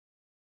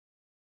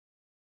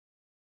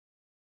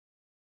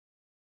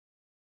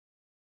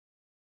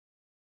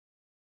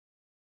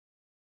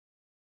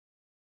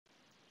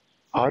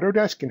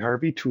Autodesk and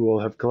Harvey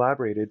Tool have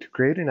collaborated to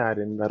create an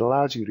add-in that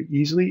allows you to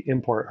easily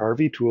import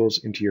Harvey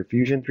tools into your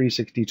Fusion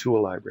 360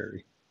 tool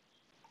library.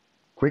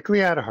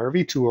 Quickly add a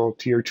Harvey tool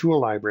to your tool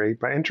library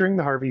by entering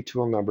the Harvey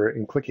tool number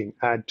and clicking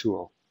Add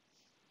Tool.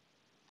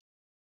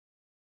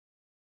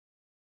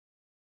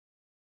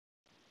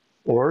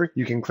 Or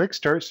you can click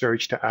Start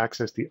Search to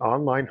access the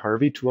online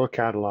Harvey tool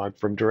catalog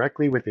from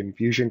directly within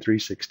Fusion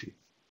 360.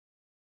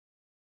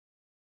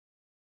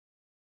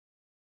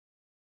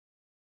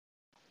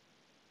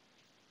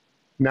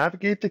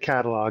 Navigate the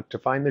catalog to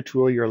find the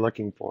tool you're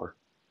looking for.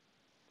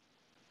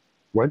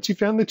 Once you've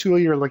found the tool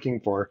you're looking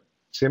for,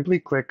 simply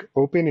click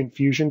Open in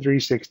Fusion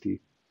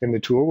 360, and the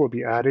tool will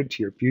be added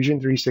to your Fusion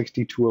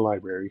 360 tool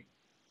library.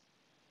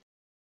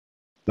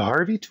 The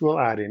Harvey Tool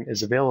add-in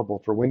is available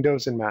for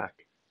Windows and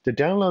Mac. To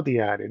download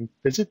the add-in,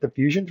 visit the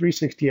Fusion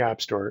 360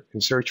 App Store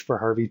and search for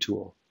Harvey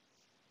Tool.